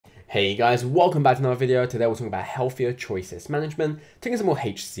Hey guys, welcome back to another video. Today we're talking about healthier choices management, taking some more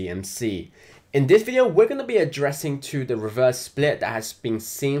HCMC. In this video, we're going to be addressing to the reverse split that has been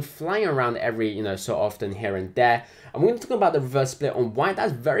seen flying around every, so often here and there. And we're going to talk about the reverse split on why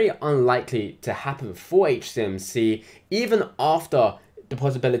that's very unlikely to happen for HCMC, even after the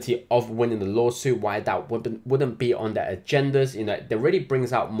possibility of winning the lawsuit, why that wouldn't be on their agendas. That really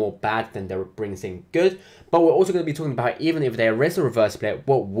brings out more bad than there brings in good. But we're also going to be talking about, even if there is a reverse split,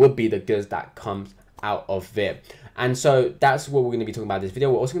 what would be the goods that comes out of it. And so that's what we're going to be talking about in this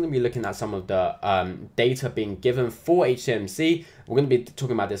video. We're also going to be looking at some of the data being given for HCMC. We're going to be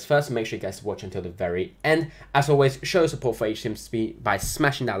talking about this first. Make sure you guys watch until the very end. As always, show support for HCMC by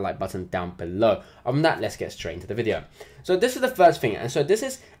smashing that like button down below. Other than that, let's get straight into the video. So this is the first thing. And so this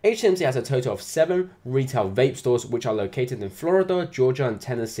is HCMC has a total of 7 retail vape stores, which are located in Florida, Georgia, and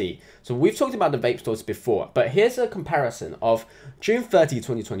Tennessee. So we've talked about the vape stores before, but here's a comparison of June 30,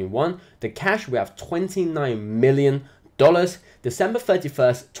 2021. The cash, we have $29 million. December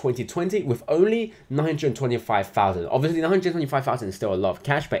 31st, 2020, with only 925,000. Obviously, 925,000 is still a lot of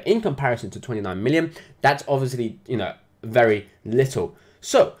cash, but in comparison to 29 million, that's obviously, very little.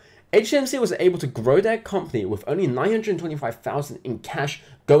 So HCMC was able to grow their company with only 925,000 in cash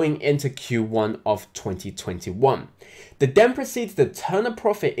going into Q1 of 2021. They then proceeded to turn a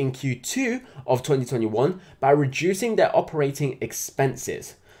profit in Q2 of 2021 by reducing their operating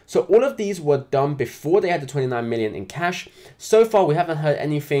expenses. So all of these were done before they had the 29 million in cash. So far, we haven't heard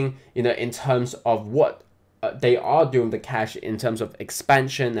anything, in terms of what they are doing with the cash in terms of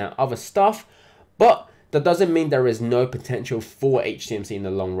expansion and other stuff. But that doesn't mean there is no potential for HCMC in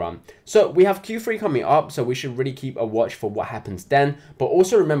the long run. So we have Q3 coming up, so we should really keep a watch for what happens then. But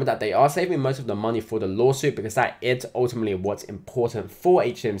also remember that they are saving most of the money for the lawsuit, because that is ultimately what's important for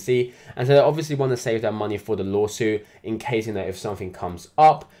HCMC. And so they obviously want to save their money for the lawsuit in case, if something comes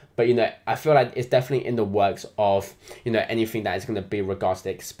up. But, I feel like it's definitely in the works of, anything that is going to be regards to the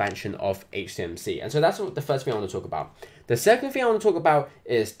expansion of HCMC. And so that's the first thing I want to talk about. The second thing I want to talk about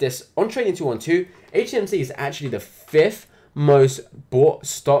is this. On Trading 212, HCMC is actually the 5th most bought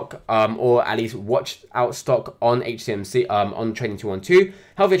stock, or at least watched out stock on HCMC, on Trading 212.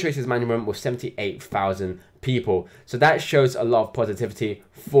 Healthier Choices Management with 78,000 people. So that shows a lot of positivity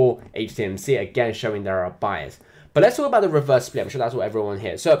for HCMC, again, showing there are buyers. But let's talk about the reverse split. I'm sure that's what everyone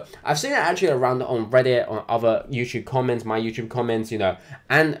here. So I've seen it actually around on Reddit, on other YouTube comments, my YouTube comments,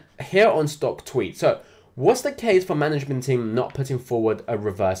 and here on Stock Tweet. So what's the case for management team not putting forward a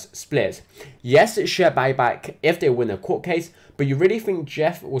reverse split? Yes, it's share buyback if they win a court case, but you really think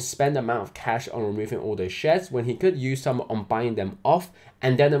Jeff will spend the amount of cash on removing all those shares when he could use some on buying them off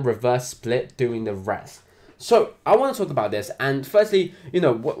and then a reverse split doing the rest? So I want to talk about this, and firstly,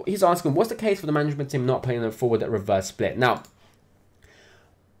 what he's asking, what's the case for the management team not putting forward a reverse split? Now,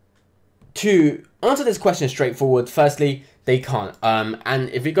 to answer this question straightforward, firstly, they can't. And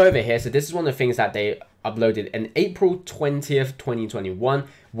if we go over here, so this is one of the things that they uploaded in April 20th, 2021,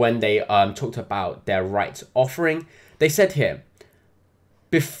 when they talked about their rights offering. They said here,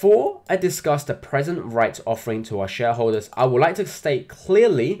 before I discuss the present rights offering to our shareholders, I would like to state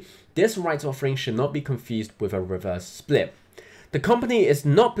clearly this rights offering should not be confused with a reverse split. The company is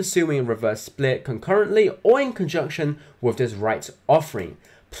not pursuing a reverse split concurrently or in conjunction with this rights offering.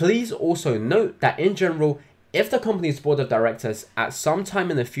 Please also note that in general, if the company's board of directors at some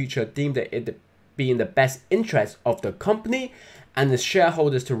time in the future deemed it be in the best interest of the company and the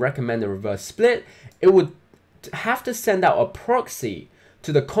shareholders to recommend a reverse split, it would have to send out a proxy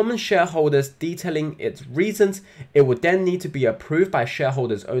to the common shareholders detailing its reasons. It would then need to be approved by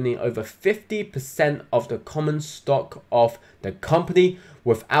shareholders owning over 50% of the common stock of the company.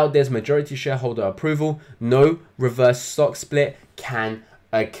 Without this majority shareholder approval, no reverse stock split can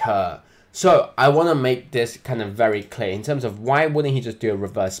occur. So I want to make this kind of very clear in terms of why wouldn't he just do a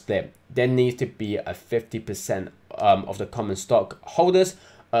reverse split? There needs to be a 50% of the common stock holders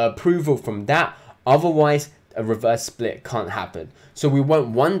approval from that. Otherwise, a reverse split can't happen. So we won't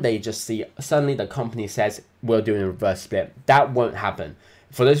one day just see suddenly the company says we're doing a reverse split. That won't happen.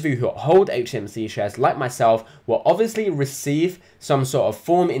 For those of you who hold HCMC shares like myself, will obviously receive some sort of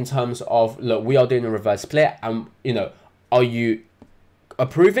form in terms of, look, we are doing a reverse split, and are you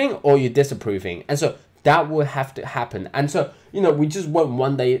approving or are you disapproving? And so that will have to happen. And so we just won't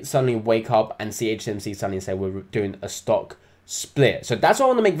one day suddenly wake up and see HCMC suddenly say we're doing a stock split. So that's what I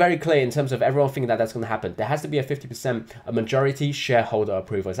want to make very clear in terms of everyone thinking that that's going to happen. There has to be a 50% a majority shareholder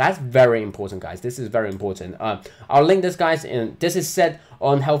approval. So that's very important, guys. This is very important. I'll link this, guys, in. This is said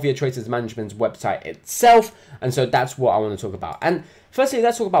on Healthier Choices Management's website itself, and so that's what I want to talk about. And firstly,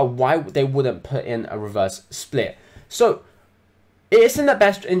 let's talk about why they wouldn't put in a reverse split. So it is in the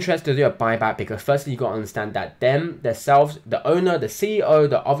best interest to do a buyback because firstly, you got to understand that themselves, the owner, the CEO,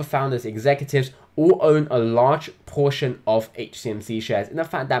 the other founders, executives, all own a large portion of HCMC shares. And the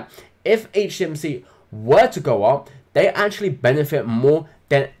fact that if HCMC were to go up, they actually benefit more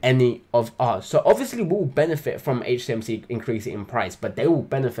than any of us. So obviously we'll benefit from HCMC increasing in price, but they will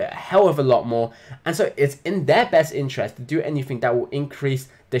benefit a hell of a lot more. And so it's in their best interest to do anything that will increase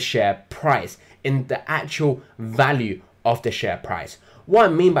the share price in the actual value of the share price. What I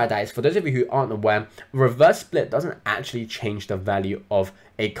mean by that is, for those of you who aren't aware, reverse split doesn't actually change the value of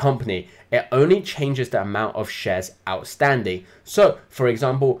a company. It only changes the amount of shares outstanding. So for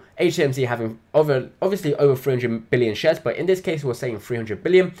example, HCMC having obviously over 300 billion shares, but in this case we're saying 300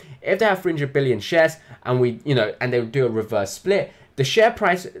 billion. If they have 300 billion shares and and they do a reverse split, the share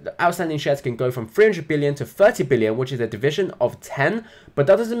price, the outstanding shares can go from 300 billion to 30 billion, which is a division of 10, but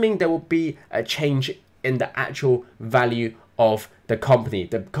that doesn't mean there will be a change in the actual value of the company.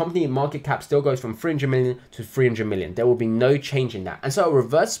 The company market cap still goes from 300 million to 300 million. There will be no change in that. And so a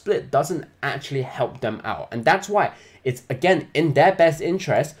reverse split doesn't actually help them out. And that's why it's, again, in their best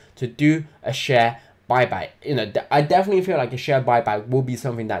interest to do a share buyback. I definitely feel like a share buyback will be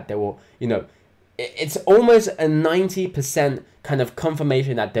something that they will, it's almost a 90% kind of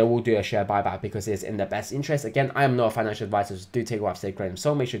confirmation that they will do a share buyback because it's in their best interest. Again, I am not a financial advisor, so do take what I've said, great.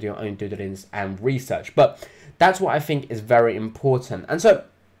 So make sure to do your own due diligence and research. But that's what I think is very important. And so,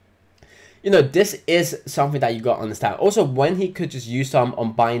 this is something that you got to understand. Also, when he could just use some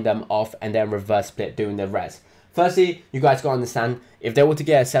on buying them off and then reverse split doing the rest. Firstly, you guys got to understand, if they were to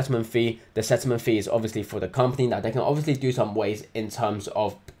get a settlement fee, the settlement fee is obviously for the company. Now, they can obviously do some ways in terms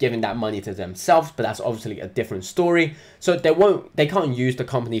of giving that money to themselves, but that's obviously a different story. So they can't use the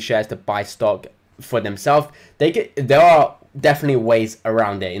company shares to buy stock for themselves. There are definitely ways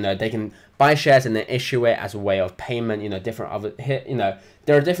around it. They can buy shares and then issue it as a way of payment.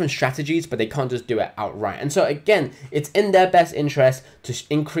 There are different strategies, but they can't just do it outright. And so again, it's in their best interest to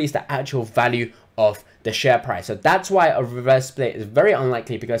increase the actual value of the share price. So that's why a reverse split is very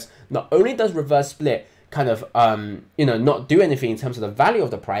unlikely, because not only does reverse split kind of not do anything in terms of the value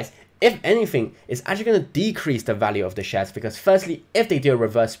of the price, if anything, it's actually going to decrease the value of the shares, because firstly, if they do a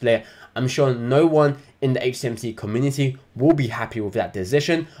reverse split, I'm sure no one in the HCMC community will be happy with that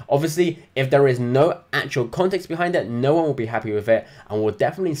decision. Obviously, if there is no actual context behind it, no one will be happy with it and will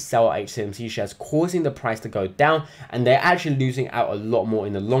definitely sell HCMC shares, causing the price to go down, and they're actually losing out a lot more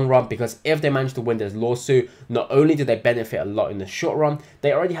in the long run, because if they manage to win this lawsuit, not only do they benefit a lot in the short run,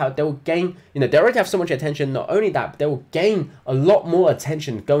 they will gain, they already have so much attention. Not only that, but they will gain a lot more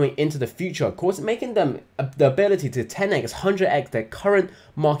attention going into the future, of course, making them the ability to 10x, 100x their current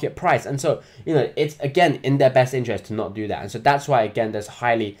market price. And so, it's again in their best interest to not do that. And so that's why, again, there's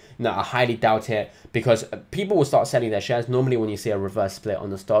I highly doubt it, because people will start selling their shares. Normally when you see a reverse split on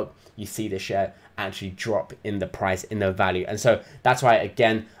the stock, you see the share actually drop in the price, in the value. And so that's why,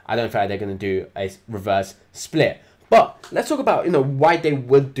 again, I don't feel like they're going to do a reverse split. But let's talk about, why they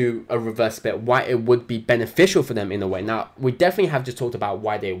would do a reverse split, why it would be beneficial for them in a way. Now, we definitely have just talked about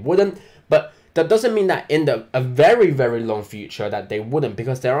why they wouldn't, but that doesn't mean that in a very, very long future that they wouldn't,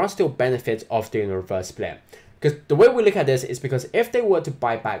 because there are still benefits of doing a reverse split. Because the way we look at this is, because if they were to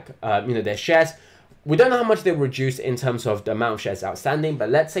buy back, their shares, we don't know how much they reduce in terms of the amount of shares outstanding, but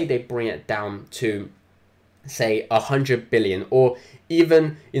let's say they bring it down to, say, 100 billion, or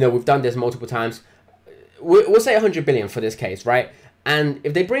even, we've done this multiple times. We'll say 100 billion for this case, right? And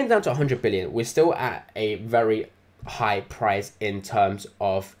if they bring it down to 100 billion, we're still at a very high price in terms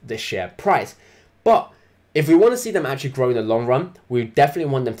of the share price. But if we want to see them actually grow in the long run, we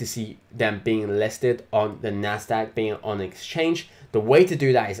definitely want them to see them being listed on the NASDAQ, being on exchange. The way to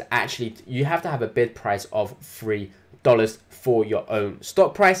do that is actually, you have to have a bid price of $3 for your own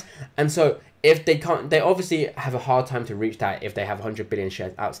stock price. And so if they can't, they obviously have a hard time to reach that if they have 100 billion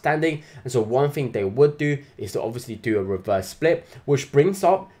shares outstanding. And so one thing they would do is to obviously do a reverse split, which brings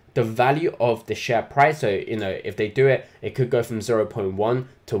up the value of the share price. So, if they do it, it could go from 0.1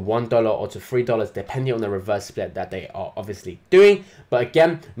 to $1 or to $3, depending on the reverse split that they are obviously doing. But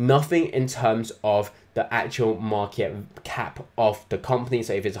again, nothing in terms of the actual market cap of the company.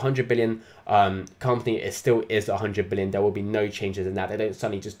 So if it's 100 billion company, it still is 100 billion. There will be no changes in that. They don't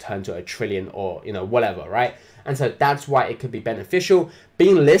suddenly just turn to a trillion or, whatever, right? And so that's why it could be beneficial.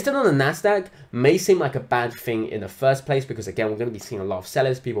 Being listed on the NASDAQ may seem like a bad thing in the first place, because again, we're going to be seeing a lot of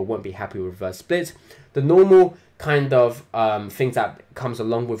sellers. People won't be happy with reverse splits. the normal kind of things that comes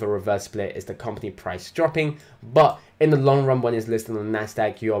along with a reverse split is the company price dropping, but in the long run, when it's listed on the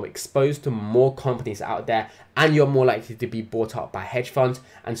Nasdaq, you are exposed to more companies out there, and you're more likely to be bought up by hedge funds.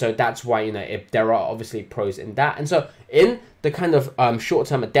 And so that's why, you know, if there are obviously pros in that. And so in the kind of short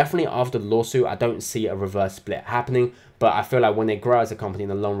term, definitely after the lawsuit, I don't see a reverse split happening. But I feel like when they grow as a company in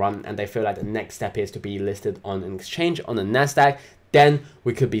the long run, and they feel like the next step is to be listed on an exchange on the Nasdaq, then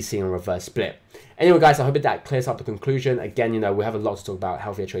we could be seeing a reverse split. Anyway, guys, I hope that clears up the conclusion. Again, you know, we have a lot to talk about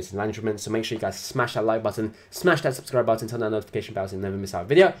healthier choices management, so make sure you guys smash that like button, smash that subscribe button, turn that notification bell so you never miss our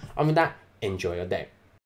video. Other than that, enjoy your day.